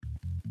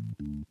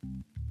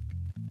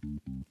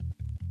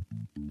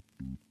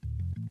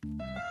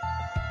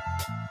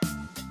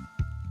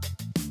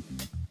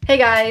Hey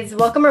guys,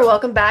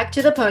 welcome back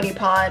to the Pony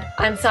Pod.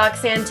 I'm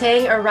Soxan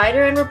Tang, a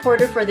writer and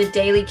reporter for the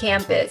Daily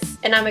Campus,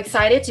 and I'm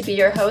excited to be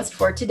your host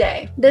for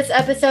today. This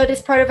episode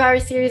is part of our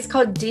series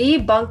called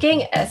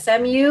Debunking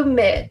SMU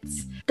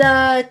Myths.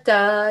 Da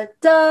da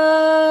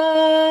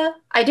da!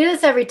 I do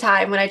this every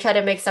time when I try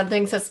to make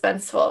something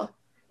suspenseful.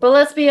 But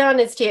let's be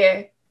honest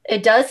here.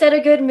 It does set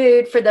a good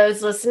mood for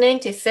those listening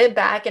to sit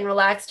back and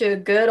relax to a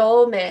good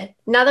old myth.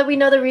 Now that we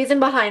know the reason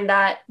behind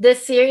that,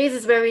 this series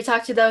is where we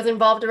talk to those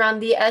involved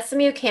around the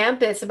SMU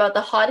campus about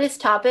the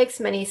hottest topics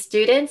many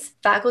students,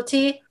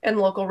 faculty, and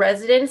local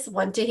residents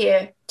want to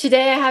hear.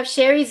 Today I have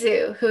Sherry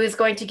Zhu, who is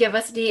going to give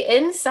us the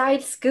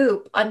inside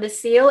scoop on the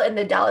seal in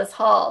the Dallas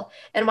Hall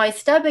and why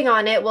stepping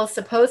on it will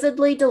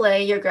supposedly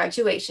delay your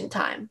graduation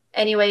time.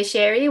 Anyway,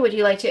 Sherry, would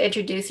you like to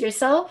introduce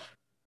yourself?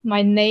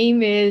 My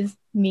name is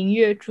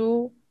Mingyue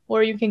Zhu,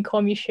 or you can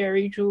call me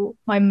Sherry Zhu.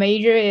 My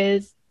major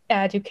is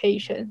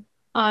education.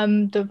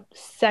 I'm the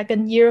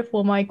second year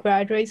for my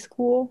graduate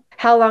school.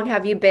 How long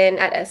have you been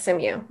at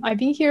SMU? I've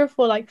been here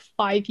for like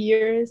 5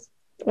 years.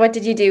 What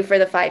did you do for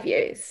the 5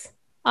 years?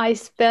 I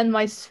spent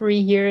my 3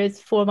 years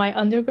for my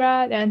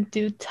undergrad and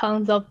do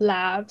tons of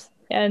labs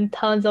and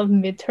tons of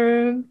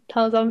midterm,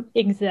 tons of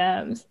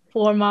exams.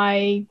 For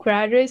my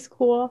graduate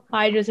school,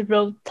 I just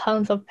wrote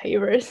tons of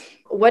papers.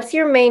 What's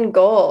your main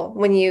goal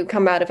when you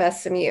come out of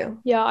SMU?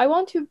 Yeah, I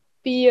want to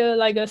be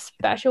a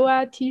special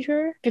ed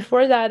teacher.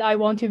 Before that, I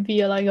want to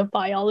be a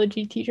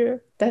biology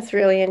teacher. That's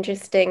really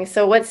interesting.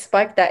 So what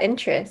sparked that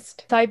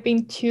interest? I've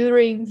been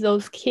tutoring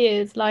those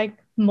kids. Like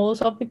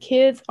most of the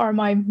kids are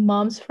my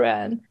mom's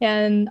friend,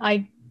 and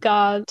I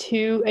got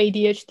 2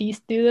 ADHD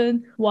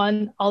students,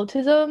 1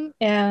 autism,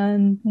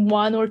 and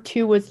 1 or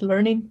 2 with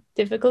learning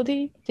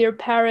difficulty. Their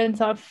parents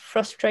are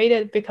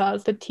frustrated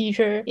because the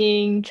teacher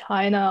in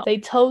China, they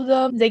told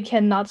them they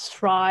cannot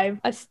thrive.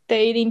 I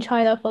stayed in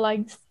China for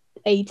like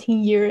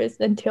 18 years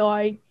until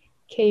I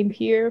came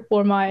here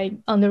for my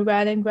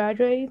undergrad and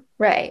graduate.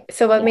 Right.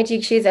 So what made you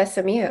choose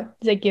SMU?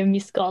 They give me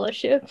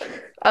scholarship.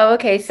 Oh,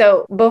 okay.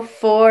 So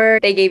before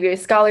they gave you a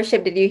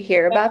scholarship, did you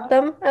hear about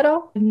them at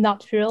all?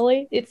 Not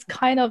really. It's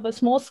kind of a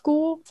small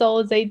school,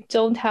 so they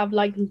don't have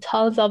like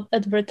tons of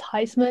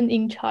advertisement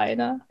in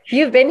China.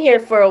 You've been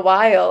here for a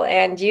while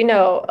and you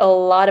know a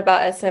lot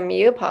about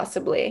SMU,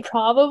 possibly.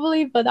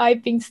 Probably, but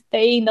I've been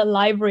staying in the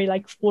library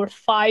like for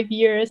 5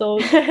 years, so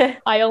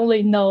I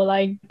only know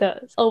like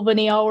the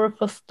opening hour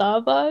for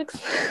Starbucks.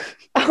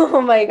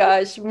 Oh my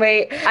gosh.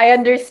 Wait, I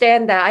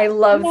understand that. I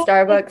love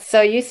Starbucks.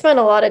 So you spent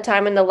a lot of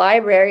time in the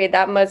library.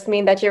 That must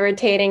mean that you're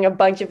retaining a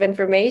bunch of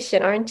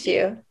information, aren't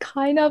you?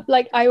 Kind of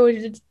like I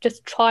was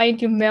just trying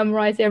to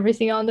memorize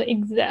everything on the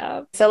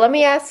exam. So let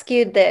me ask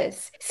you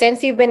this.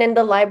 Since you've been in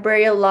the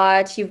library a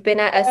lot, you've been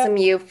at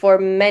SMU for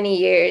many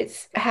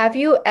years, have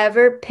you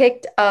ever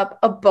picked up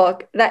a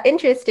book that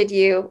interested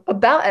you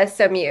about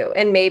SMU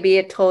and maybe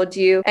it told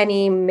you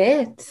any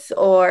myths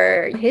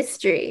or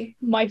history?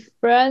 My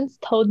friends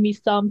told me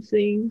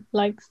something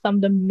like some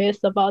of the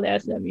myths about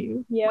SMU.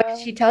 What Yeah,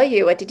 did she tell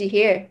you? What did you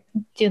hear?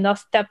 do not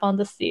step on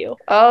the seal.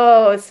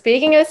 Oh,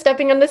 speaking of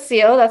stepping on the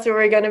seal, that's what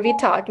we're going to be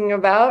talking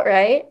about,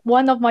 right?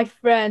 One of my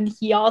friends,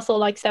 he also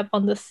like stepped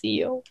on the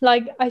seal.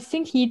 Like I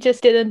think he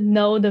just didn't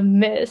know the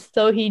myth,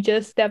 so he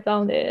just stepped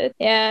on it,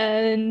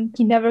 and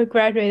he never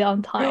graduated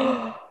on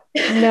time.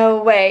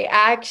 No way.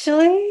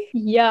 Actually?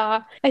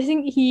 Yeah, I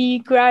think he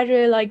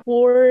graduated like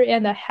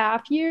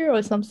 4.5 years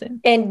or something.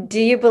 And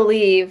do you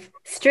believe,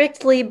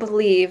 strictly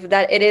believe,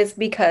 that it is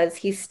because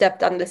he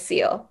stepped on the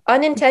seal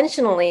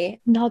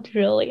unintentionally? Not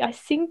really. I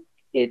think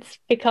it's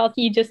because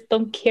he just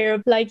don't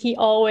care. Like he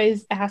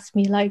always asks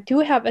me, like, do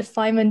we have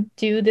assignment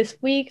due this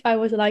week? I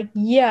was like,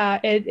 yeah,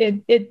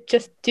 it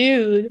just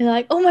due. And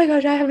like, oh my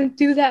gosh, I haven't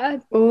do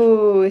that.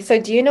 Ooh, so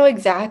do you know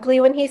exactly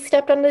when he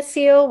stepped on the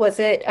seal? Was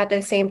it at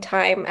the same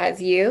time as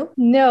you?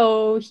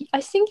 No, I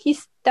think he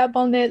stepped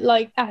on it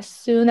like as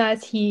soon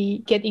as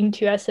he get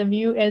into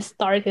SMU and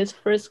start his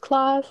first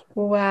class.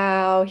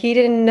 Wow, he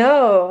didn't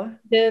know.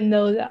 Didn't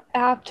know that.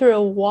 After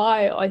a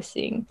while, I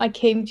think I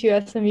came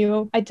to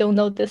SMU. I don't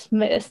know this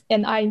myth,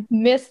 and I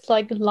missed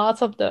like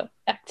lots of the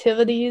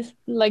activities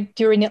like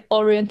during the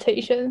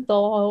orientation.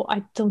 So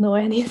I don't know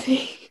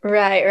anything.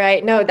 Right,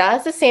 right. No,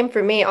 that's the same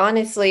for me,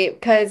 honestly,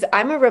 because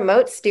I'm a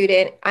remote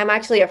student. I'm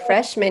actually a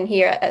freshman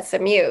here at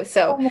SMU.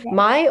 So Oh my God.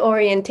 my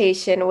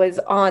orientation was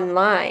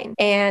online.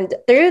 And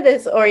through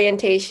this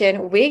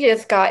orientation, we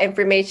just got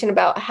information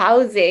about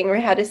housing or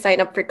how to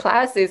sign up for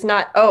classes,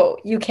 not, oh,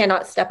 you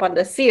cannot step on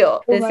the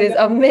seal. Oh This my is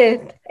God. a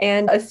myth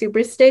and a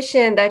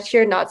superstition that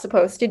you're not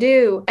supposed to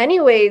do.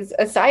 Anyways,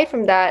 aside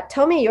from that,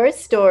 tell me your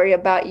story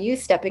about you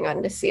stepping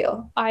on the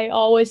seal. I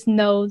always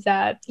know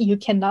that you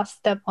cannot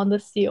step on the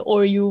seal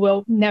or you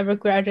will never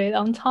graduate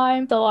on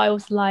time. So I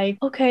was like,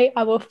 okay,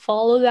 I will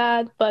follow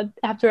that. But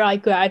after I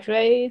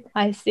graduate,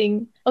 I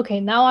think okay,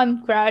 now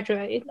I'm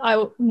graduate.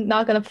 I'm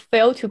not gonna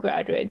fail to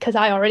graduate because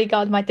I already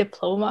got my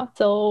diploma.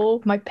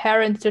 So my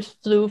parents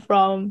just flew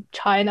from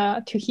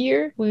China to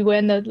here. We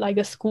went on like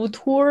a school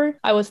tour.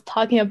 I was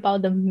talking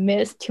about the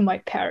myth to my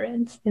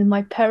parents, and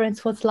my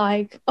parents was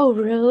like, "Oh,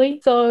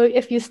 really? So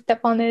if you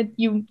step on it,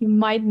 you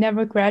might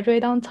never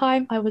graduate on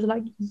time." I was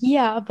like,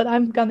 "Yeah, but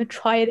I'm gonna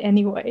try it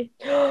anyway."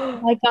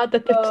 I got the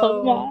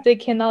diploma. Oh, They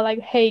cannot like,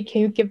 hey,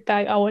 can you give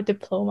back our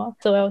diploma?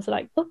 So I was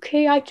like,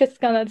 okay, I just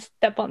gonna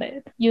step on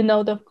it. You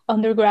know, the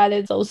undergrad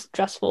is so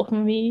stressful for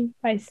me.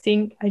 I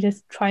think I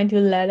just trying to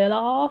let it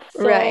off.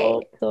 right.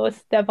 So I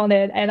step on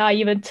it, and I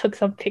even took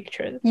some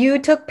pictures. You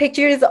took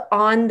pictures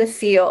on the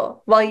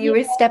seal while you Yeah,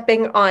 were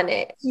stepping on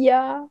it.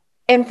 yeah,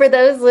 And for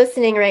those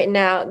listening right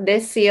now,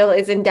 this seal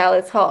is in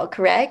Dallas Hall,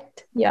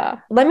 correct? yeah,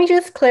 Let me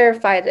just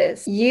clarify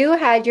this. You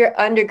had your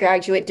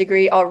undergraduate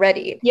degree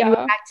already. You went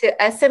yeah, back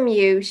to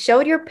SMU,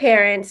 showed your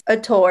parents a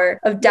tour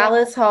of yeah,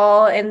 Dallas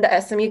Hall and the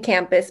SMU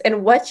campus,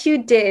 and what you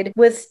did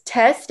was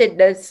tested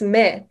this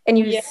myth and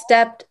you yeah.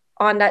 stepped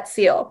on that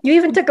seal. You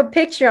even took a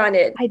picture on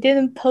it. I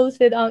didn't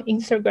post it on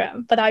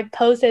Instagram, but I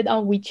posted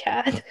on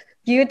WeChat.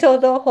 You told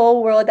the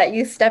whole world that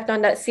you stepped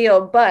on that seal,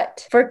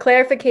 but for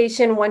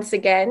clarification, once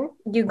again,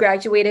 you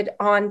graduated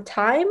on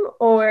time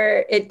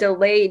or it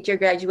delayed your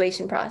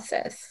graduation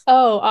process?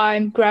 Oh,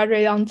 I'm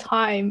graduate on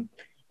time.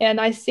 And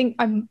I think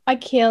I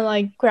can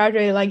like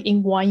graduate like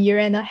in 1 year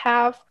and a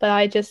half, but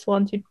I just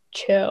want to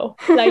chill.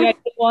 Like I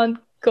don't want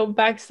to go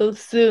back so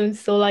soon.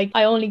 So like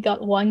I only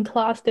got one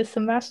class this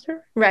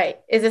semester. Right.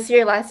 Is this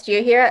your last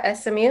year here at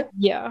SMU?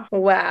 Yeah.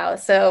 Wow.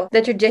 So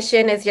the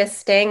tradition is just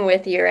staying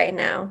with you right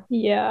now.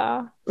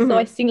 Yeah. So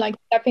I Hmm. think like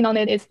stepping on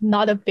it is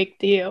not a big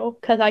deal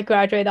because I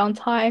graduate on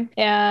time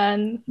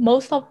and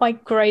most of my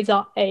grades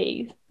are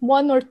A's.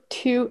 One or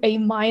two A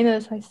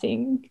minus, I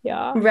think.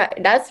 Yeah. Right.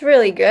 That's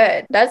really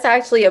good. That's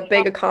actually a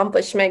big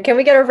accomplishment. Can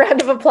we get a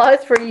round of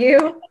applause for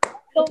you?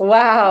 So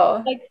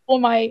Wow. like for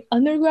my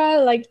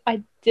undergrad, like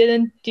I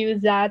didn't do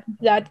that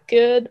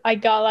good. I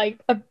got like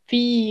a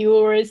B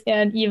yours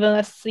and even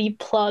a C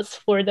plus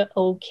for the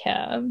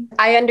OChem.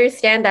 I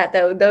understand that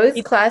though. Those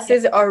Yeah.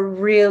 classes are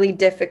really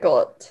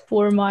difficult.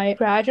 For my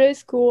graduate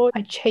school,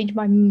 I changed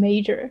my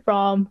major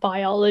from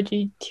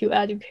biology to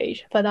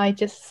education, but I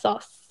just saw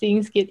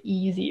things get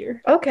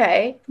easier.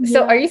 Okay.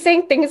 So are Yeah. you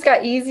saying things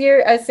got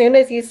easier as soon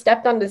as you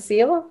stepped on the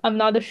seal? I'm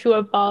not sure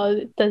about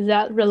does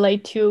that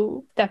relate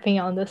to stepping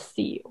on the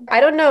seal? I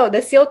don't know.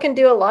 The seal can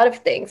do a lot of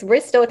things. We're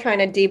still trying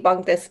to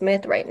debunk this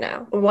myth right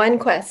now. One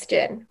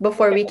question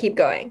before we keep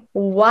going.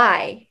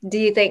 Why do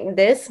you think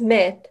this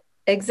myth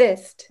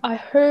exists? I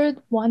heard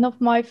one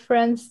of my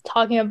friends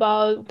talking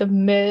about the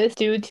myth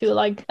due to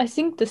like I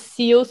think the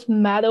seal's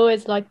metal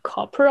is like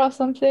copper or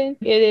something.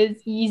 It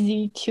is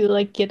easy to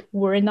like get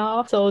worn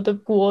off. So the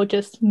school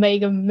just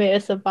make a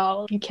myth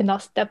about you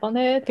cannot step on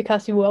it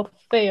because you will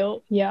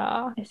fail.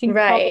 Yeah. I think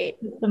probably Right.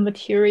 the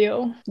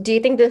material. Do you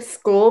think the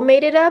school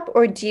made it up,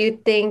 or do you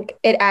think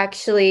it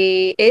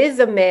actually is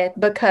a myth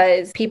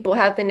because people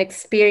have been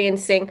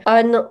experiencing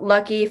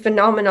unlucky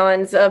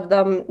phenomenons of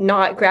them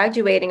not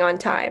graduating on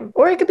time?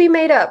 Or it could be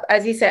made up,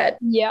 as you said.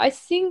 Yeah, I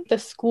think the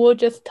school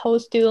just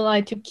told students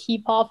like to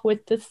keep off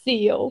with the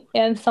seal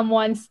and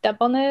someone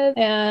stepped on it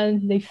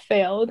and they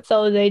failed.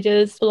 So they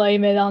just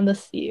blame it on the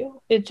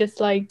seal. It just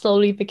like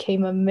slowly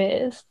became a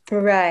myth.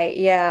 Right,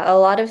 yeah. A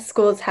lot of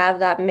schools have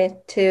that myth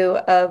too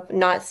of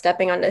not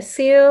stepping on the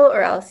seal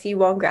or else you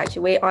won't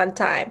graduate on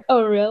time.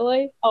 Oh,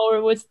 really?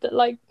 Or was the,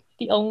 like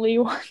the only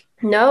one?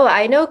 No,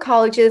 I know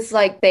colleges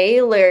like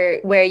Baylor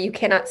where you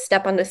cannot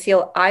step on the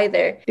seal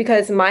either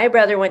because my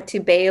brother went to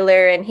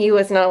Baylor and he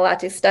was not allowed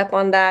to step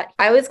on that.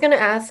 I was going to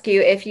ask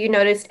you if you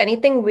noticed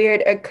anything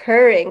weird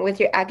occurring with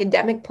your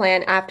academic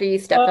plan after you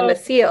stepped on the Oh,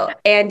 seal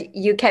and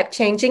you kept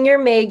changing your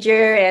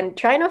major and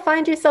trying to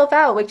find yourself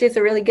out, which is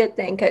a really good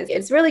thing because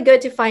it's really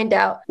good to find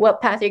out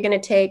what path you're going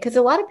to take because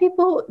a lot of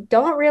people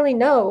don't really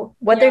know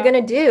what they're yeah.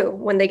 going to do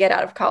when they get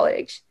out of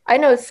college. I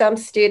know some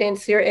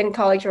students who are in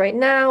college right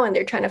now and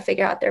they're trying to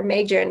figure out their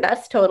major, and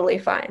that's totally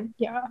fine.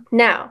 Yeah.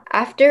 Now,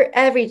 after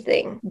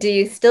everything, do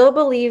you still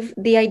believe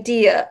the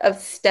idea of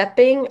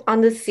stepping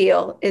on the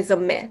seal is a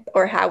myth,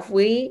 or have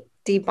we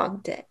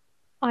debunked it?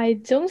 I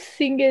don't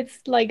think it's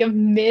like a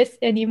myth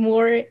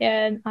anymore,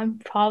 and I'm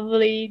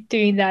probably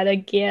doing that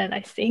again,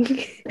 I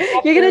think.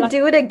 You're After gonna like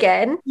do it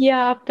again?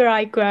 yeah, after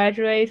I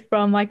graduate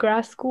from my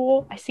grad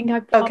school, I think I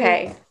probably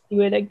Okay.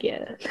 do it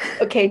again.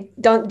 Okay,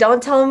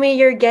 don't tell me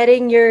you're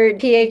getting your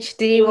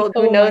PhD. Well,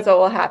 who Oh my, knows what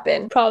will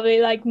happen. probably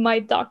like my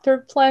doctor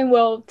plan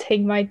will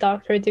take my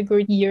doctorate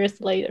degree years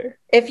later.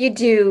 If you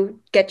do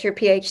get your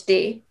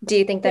PhD, do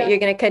you think that Yeah. you're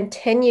going to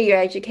continue your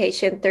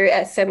education through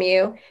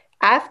SMU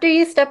after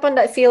you step on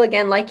that seal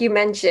again, like you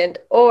mentioned?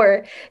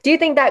 Or do you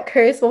think that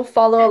curse will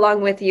follow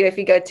along with you if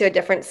you go to a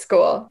different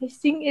school? I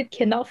think it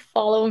cannot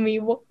follow me,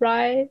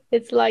 right?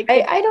 It's like I,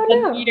 it's I don't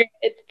one know. year,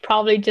 it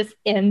probably just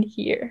end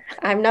here.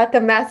 I'm not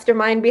the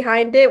mastermind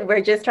behind it.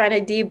 We're just trying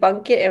to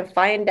debunk it and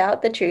find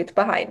out the truth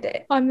behind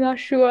it. I'm not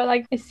sure.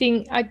 Like I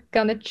think I'm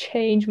gonna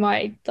change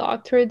my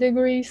doctorate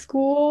degree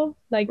school.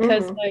 Like,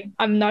 because like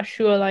I'm not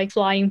sure like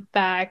flying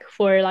back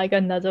for like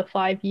another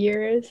 5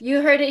 years.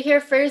 You heard it here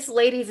first,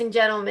 ladies and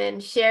gentlemen.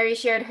 Sherry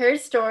shared her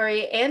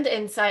story and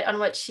insight on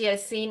what she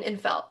has seen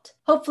and felt.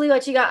 Hopefully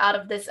what you got out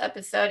of this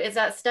episode is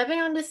that stepping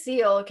on the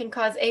seal can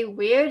cause a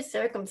weird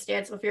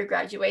circumstance with your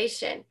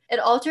graduation. It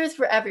alters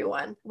for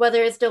everyone,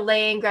 whether it's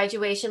delaying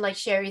graduation like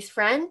Sherry's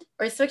friend,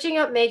 or switching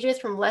up majors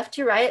from left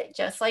to right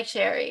just like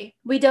Sherry.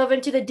 We dove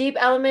into the deep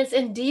elements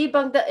and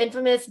debunked the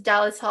infamous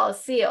Dallas Hall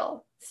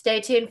seal.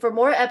 Stay tuned for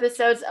more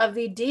episodes of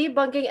the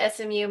Debunking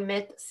SMU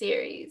Myth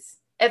series.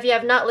 If you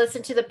have not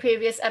listened to the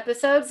previous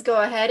episodes,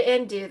 go ahead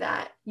and do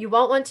that. You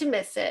won't want to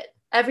miss it.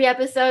 Every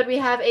episode, we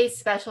have a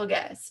special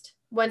guest.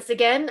 Once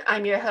again,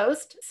 I'm your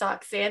host,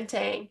 Soxanne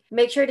Tang.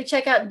 Make sure to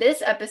check out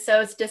this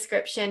episode's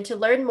description to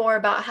learn more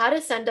about how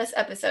to send us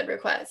episode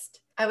requests.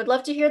 I would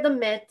love to hear the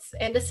myths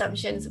and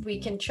assumptions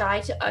we can try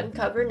to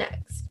uncover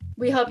next.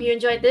 We hope you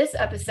enjoyed this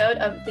episode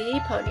of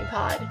The Pony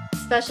Pod.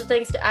 Special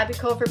thanks to Abby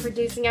Cole for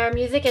producing our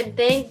music, and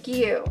thank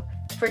you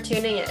for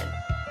tuning in.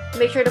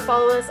 Make sure to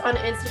follow us on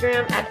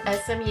Instagram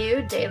at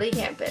SMU Daily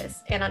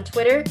Campus and on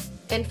Twitter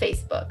and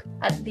Facebook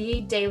at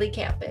The Daily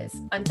Campus.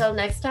 Until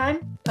next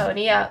time,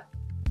 pony up.